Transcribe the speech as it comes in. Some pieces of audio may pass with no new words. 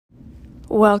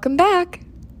Welcome back.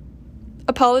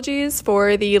 Apologies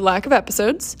for the lack of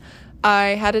episodes.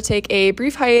 I had to take a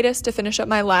brief hiatus to finish up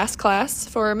my last class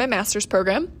for my master's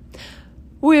program.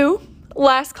 Woo,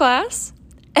 last class.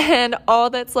 And all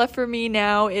that's left for me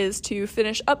now is to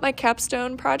finish up my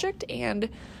capstone project and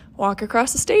walk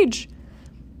across the stage.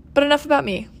 But enough about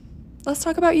me. Let's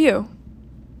talk about you.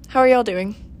 How are y'all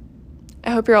doing? I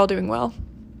hope you're all doing well.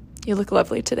 You look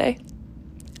lovely today.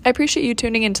 I appreciate you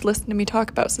tuning in to listen to me talk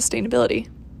about sustainability.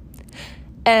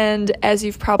 And as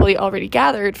you've probably already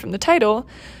gathered from the title,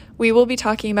 we will be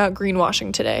talking about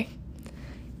greenwashing today.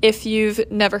 If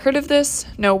you've never heard of this,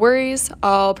 no worries.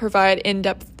 I'll provide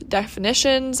in-depth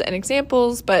definitions and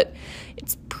examples, but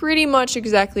it's pretty much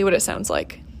exactly what it sounds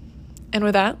like. And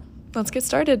with that, let's get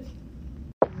started.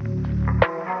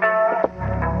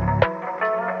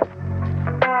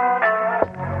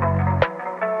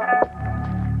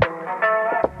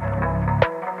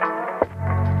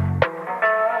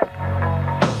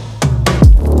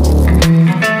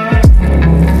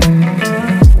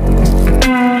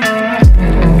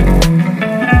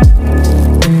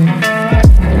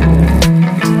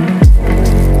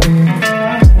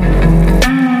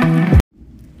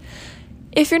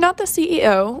 If you're not the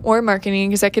CEO or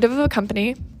marketing executive of a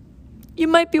company, you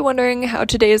might be wondering how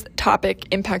today's topic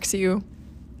impacts you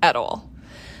at all.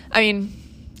 I mean,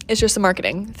 it's just a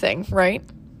marketing thing, right?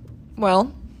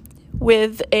 Well,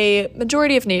 with a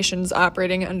majority of nations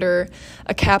operating under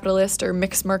a capitalist or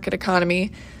mixed market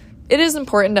economy, it is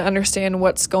important to understand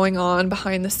what's going on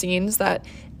behind the scenes that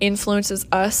influences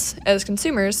us as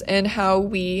consumers and how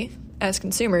we, as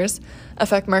consumers,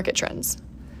 affect market trends.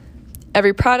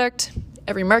 Every product,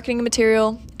 every marketing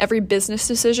material, every business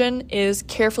decision is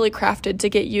carefully crafted to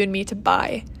get you and me to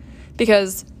buy.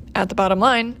 Because, at the bottom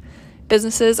line,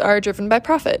 businesses are driven by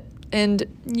profit, and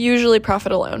usually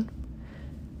profit alone.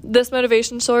 This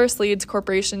motivation source leads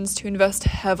corporations to invest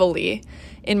heavily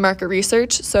in market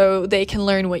research so they can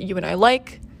learn what you and I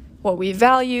like, what we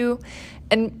value,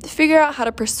 and figure out how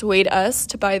to persuade us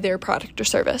to buy their product or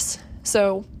service.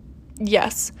 So,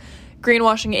 yes,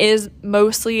 greenwashing is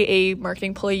mostly a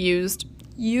marketing ploy used,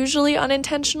 usually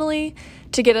unintentionally,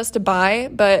 to get us to buy,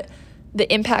 but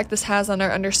the impact this has on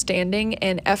our understanding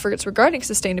and efforts regarding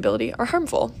sustainability are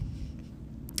harmful.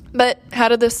 But how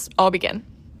did this all begin?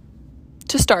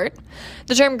 To start,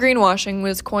 the term greenwashing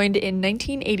was coined in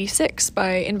 1986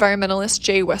 by environmentalist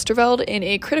Jay Westerveld in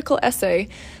a critical essay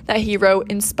that he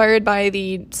wrote inspired by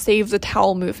the Save the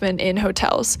Towel movement in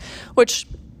hotels, which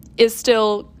is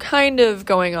still kind of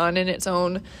going on in its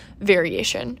own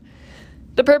variation.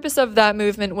 The purpose of that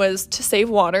movement was to save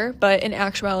water, but in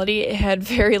actuality, it had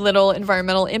very little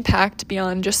environmental impact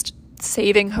beyond just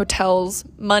saving hotels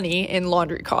money in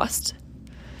laundry costs.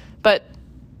 But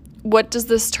what does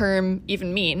this term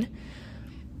even mean?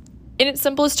 In its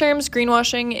simplest terms,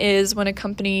 greenwashing is when a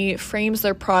company frames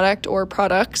their product or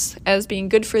products as being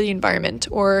good for the environment,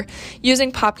 or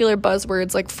using popular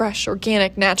buzzwords like fresh,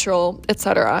 organic, natural,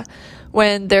 etc.,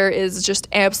 when there is just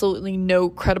absolutely no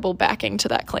credible backing to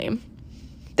that claim.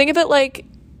 Think of it like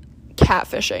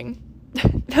catfishing,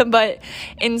 but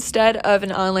instead of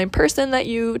an online person that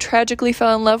you tragically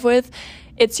fell in love with,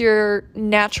 it's your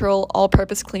natural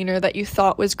all-purpose cleaner that you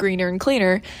thought was greener and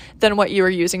cleaner than what you were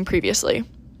using previously.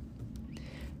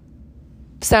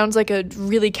 Sounds like a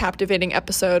really captivating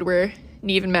episode where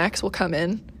Neve and Max will come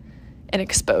in and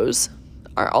expose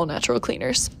our all-natural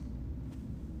cleaners.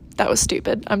 That was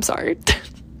stupid. I'm sorry.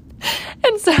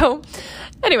 And so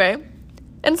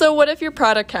what if your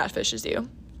product catfishes you?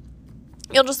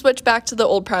 You'll just switch back to the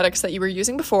old products that you were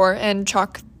using before and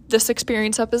chalk this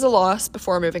experience up as a loss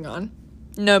before moving on.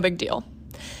 No big deal.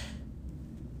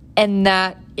 And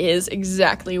that is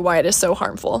exactly why it is so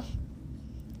harmful.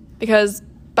 Because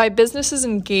by businesses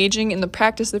engaging in the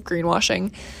practice of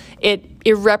greenwashing, it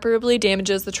irreparably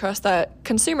damages the trust that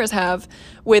consumers have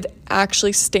with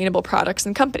actually sustainable products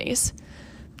and companies.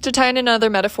 To tie in another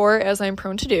metaphor, as I'm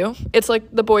prone to do, it's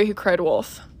like the boy who cried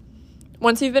wolf.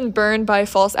 Once you've been burned by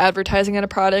false advertising on a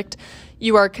product,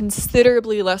 you are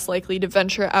considerably less likely to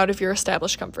venture out of your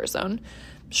established comfort zone,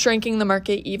 shrinking the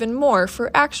market even more for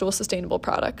actual sustainable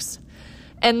products.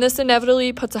 And this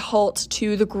inevitably puts a halt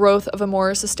to the growth of a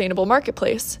more sustainable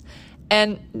marketplace,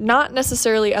 and not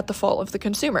necessarily at the fault of the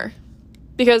consumer.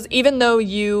 Because even though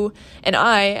you and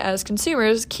I, as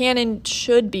consumers, can and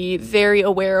should be very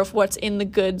aware of what's in the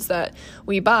goods that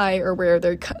we buy or where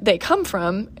they come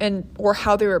from or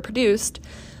how they were produced,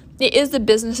 it is the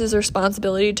business's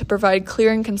responsibility to provide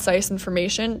clear and concise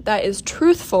information that is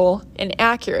truthful and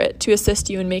accurate to assist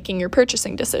you in making your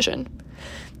purchasing decision.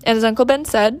 And as Uncle Ben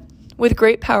said, with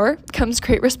great power comes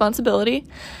great responsibility.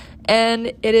 And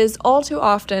it is all too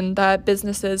often that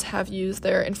businesses have used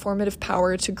their informative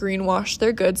power to greenwash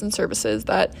their goods and services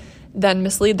that then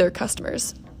mislead their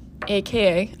customers,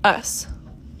 aka us.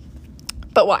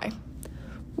 But why?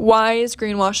 Why is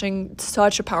greenwashing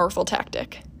such a powerful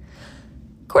tactic?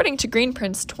 According to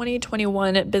Greenprint's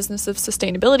 2021 Business of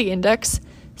Sustainability Index,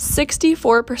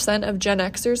 64% of Gen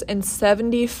Xers and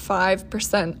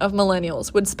 75% of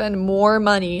millennials would spend more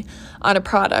money on a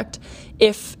product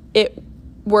if it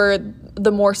were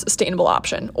the more sustainable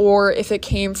option or if it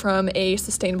came from a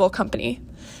sustainable company.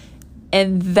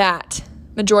 And that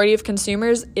majority of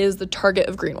consumers is the target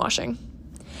of greenwashing.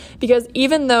 Because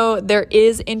even though there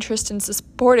is interest in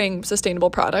supporting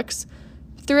sustainable products,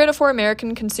 3 out of 4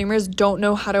 American consumers don't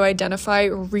know how to identify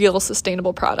real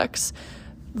sustainable products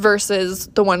versus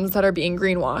the ones that are being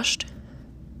greenwashed.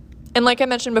 And like I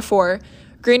mentioned before,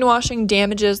 greenwashing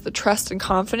damages the trust and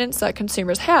confidence that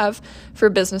consumers have for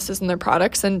businesses and their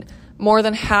products, and more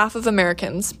than half of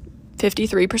Americans,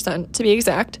 53% to be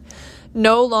exact,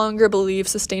 no longer believe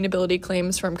sustainability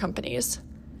claims from companies.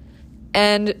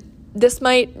 And this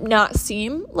might not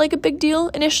seem like a big deal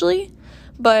initially,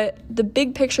 but the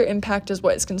big picture impact is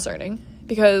what is concerning,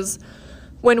 because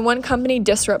when one company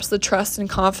disrupts the trust and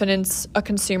confidence a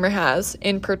consumer has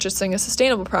in purchasing a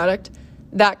sustainable product,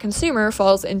 that consumer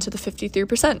falls into the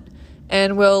 53%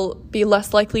 and will be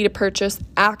less likely to purchase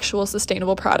actual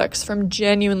sustainable products from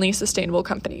genuinely sustainable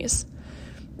companies.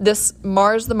 This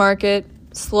mars the market,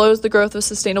 slows the growth of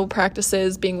sustainable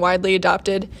practices being widely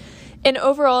adopted, and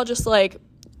overall just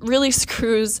really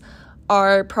screws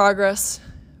our progress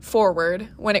forward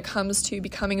when it comes to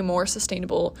becoming a more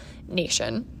sustainable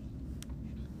nation.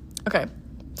 Okay,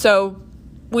 so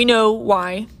we know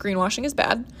why greenwashing is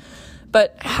bad,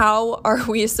 but how are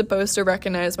we supposed to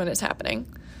recognize when it's happening?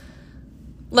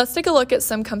 Let's take a look at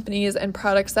some companies and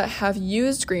products that have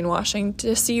used greenwashing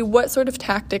to see what sort of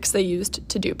tactics they used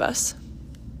to dupe us.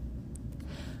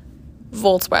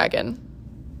 Volkswagen.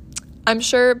 I'm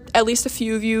sure at least a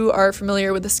few of you are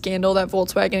familiar with the scandal that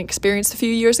Volkswagen experienced a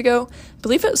few years ago. I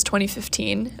believe it was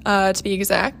 2015, to be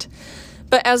exact.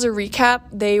 But as a recap,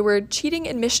 they were cheating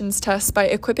emissions tests by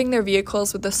equipping their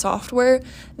vehicles with the software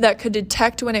that could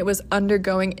detect when it was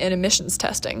undergoing an emissions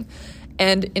testing,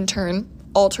 and in turn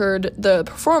altered the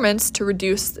performance to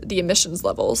reduce the emissions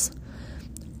levels,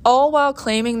 all while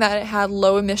claiming that it had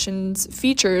low emissions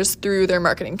features through their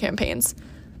marketing campaigns.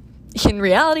 In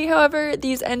reality, however,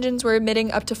 these engines were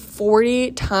emitting up to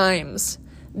 40 times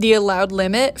the allowed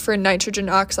limit for nitrogen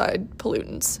oxide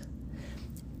pollutants.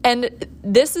 And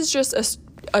this is just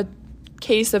a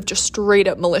case of just straight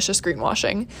up malicious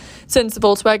greenwashing, since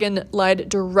Volkswagen lied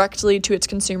directly to its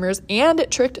consumers and it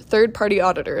tricked third-party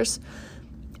auditors.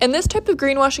 And this type of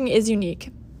greenwashing is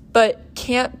unique, but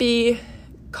can't be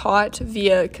caught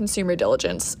via consumer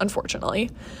diligence, unfortunately.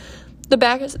 The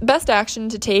best action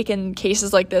to take in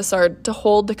cases like this are to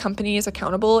hold the companies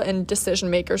accountable and decision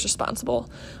makers responsible,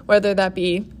 whether that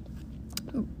be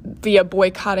via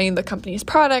boycotting the company's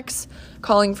products,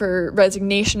 calling for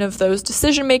resignation of those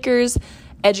decision makers,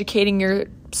 educating your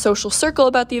social circle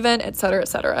about the event, etc.,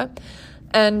 etc.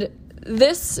 And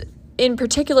this in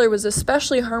particular was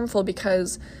especially harmful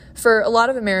because for a lot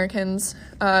of Americans,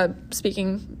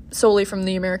 speaking solely from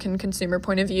the American consumer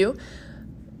point of view,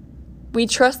 we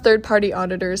trust third-party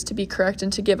auditors to be correct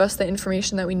and to give us the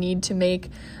information that we need to make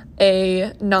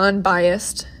a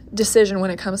non-biased decision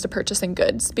when it comes to purchasing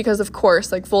goods. Because, of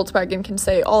course, Volkswagen can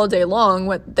say all day long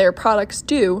what their products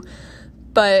do,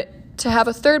 but to have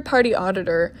a third-party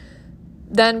auditor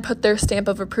then put their stamp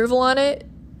of approval on it,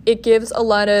 it gives a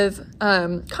lot of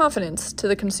confidence to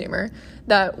the consumer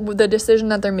that the decision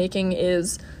that they're making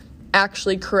is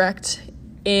actually correct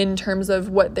in terms of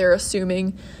what they're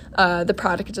assuming the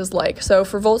product is like. So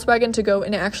for Volkswagen to go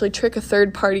and actually trick a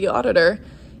third-party auditor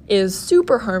is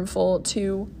super harmful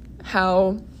to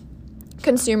how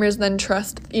consumers then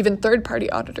trust even third-party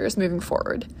auditors moving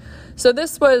forward. So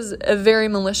this was a very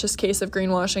malicious case of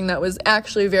greenwashing that was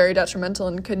actually very detrimental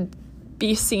and could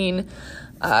be seen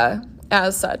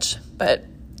as such. But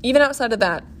even outside of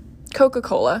that,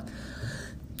 Coca-Cola.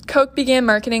 Coke began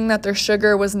marketing that their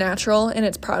sugar was natural in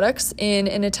its products in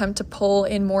an attempt to pull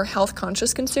in more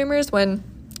health-conscious consumers when,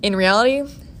 in reality,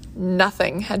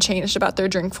 nothing had changed about their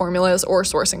drink formulas or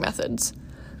sourcing methods.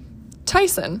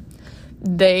 Tyson.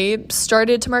 They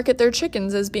started to market their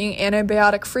chickens as being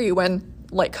antibiotic-free when,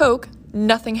 like Coke,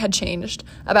 nothing had changed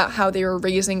about how they were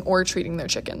raising or treating their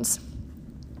chickens.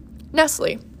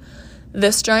 Nestle.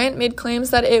 This giant made claims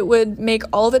that it would make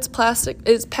all of its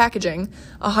packaging 100%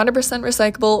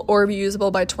 recyclable or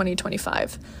reusable by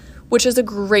 2025, which is a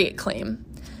great claim.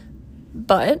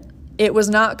 But it was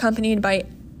not accompanied by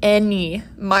any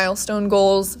milestone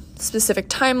goals, specific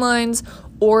timelines,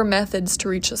 or methods to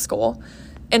reach this goal.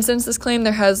 And since this claim,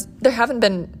 there haven't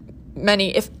been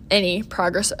many, if any,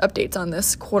 progress updates on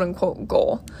this quote-unquote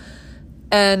goal.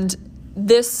 And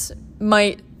this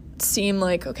might seem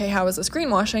like, okay, how is this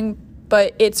greenwashing?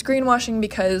 But it's greenwashing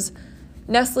because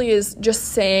Nestle is just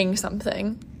saying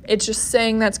something. It's just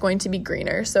saying that's going to be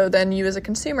greener. So then you as a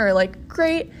consumer are like,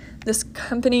 great, this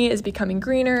company is becoming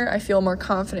greener. I feel more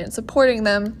confident supporting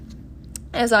them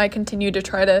as I continue to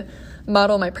try to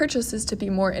model my purchases to be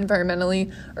more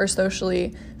environmentally or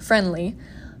socially friendly,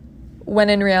 when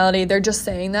in reality they're just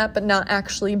saying that but not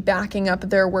actually backing up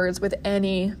their words with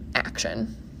any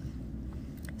action.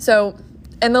 So,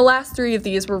 and the last three of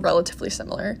these were relatively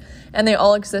similar, and they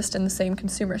all exist in the same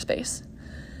consumer space.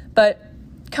 But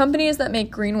companies that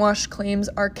make greenwash claims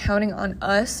are counting on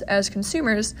us as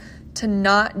consumers to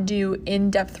not do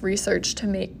in-depth research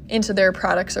into their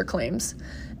products or claims.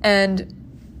 And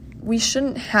we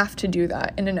shouldn't have to do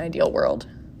that in an ideal world.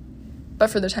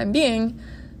 But for the time being,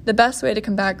 the best way to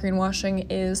combat greenwashing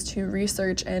is to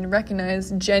research and recognize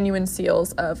genuine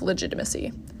seals of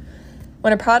legitimacy.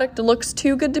 When a product looks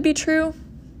too good to be true,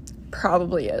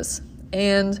 probably is.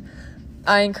 And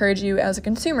I encourage you as a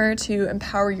consumer to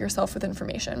empower yourself with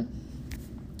information.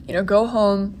 Go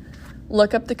home,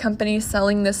 look up the company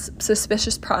selling this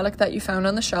suspicious product that you found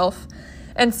on the shelf,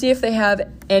 and see if they have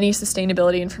any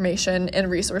sustainability information and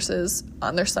resources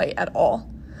on their site at all.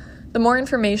 The more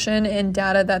information and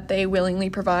data that they willingly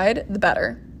provide, the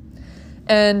better.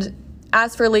 And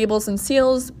as for labels and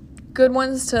seals, good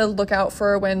ones to look out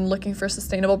for when looking for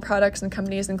sustainable products and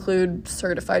companies include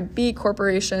Certified B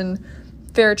Corporation,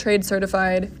 Fair Trade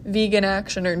Certified, Vegan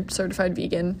Action or Certified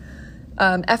Vegan,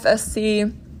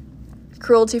 FSC,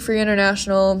 Cruelty Free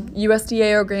International,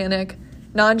 USDA Organic,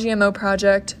 Non-GMO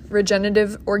Project,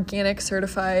 Regenerative Organic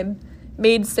Certified,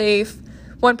 Made Safe,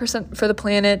 1% for the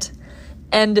Planet,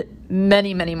 and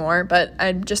many, many more. But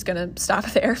I'm just going to stop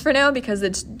there for now because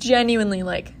it's genuinely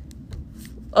like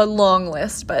a long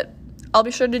list. But I'll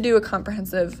be sure to do a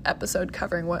comprehensive episode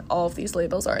covering what all of these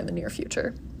labels are in the near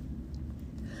future.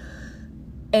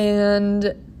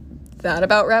 And that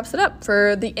about wraps it up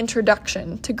for the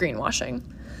introduction to greenwashing.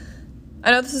 I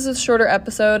know this is a shorter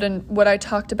episode, and what I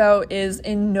talked about is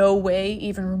in no way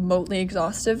even remotely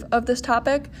exhaustive of this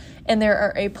topic, and there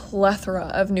are a plethora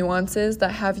of nuances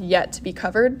that have yet to be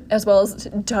covered, as well as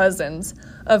dozens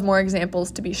of more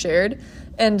examples to be shared.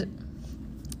 And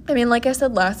I mean, like I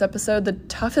said last episode, the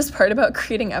toughest part about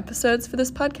creating episodes for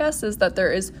this podcast is that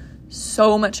there is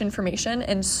so much information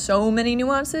and so many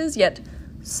nuances, yet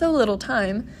so little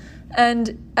time.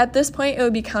 And at this point, it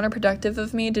would be counterproductive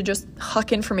of me to just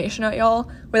huck information at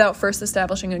y'all without first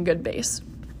establishing a good base.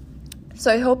 So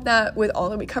I hope that with all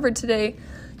that we covered today,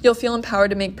 you'll feel empowered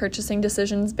to make purchasing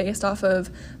decisions based off of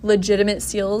legitimate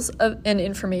seals and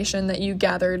information that you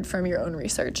gathered from your own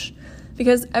research.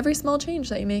 Because every small change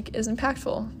that you make is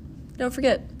impactful. Don't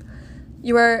forget,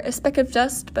 you are a speck of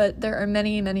dust, but there are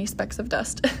many, many specks of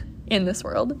dust in this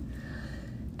world.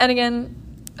 And again,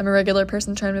 I'm a regular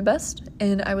person trying my best,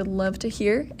 and I would love to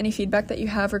hear any feedback that you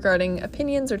have regarding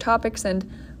opinions or topics, and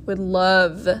would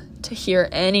love to hear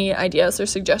any ideas or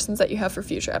suggestions that you have for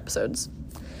future episodes.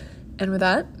 And with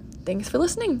that, thanks for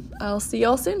listening. I'll see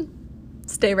y'all soon.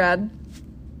 Stay rad.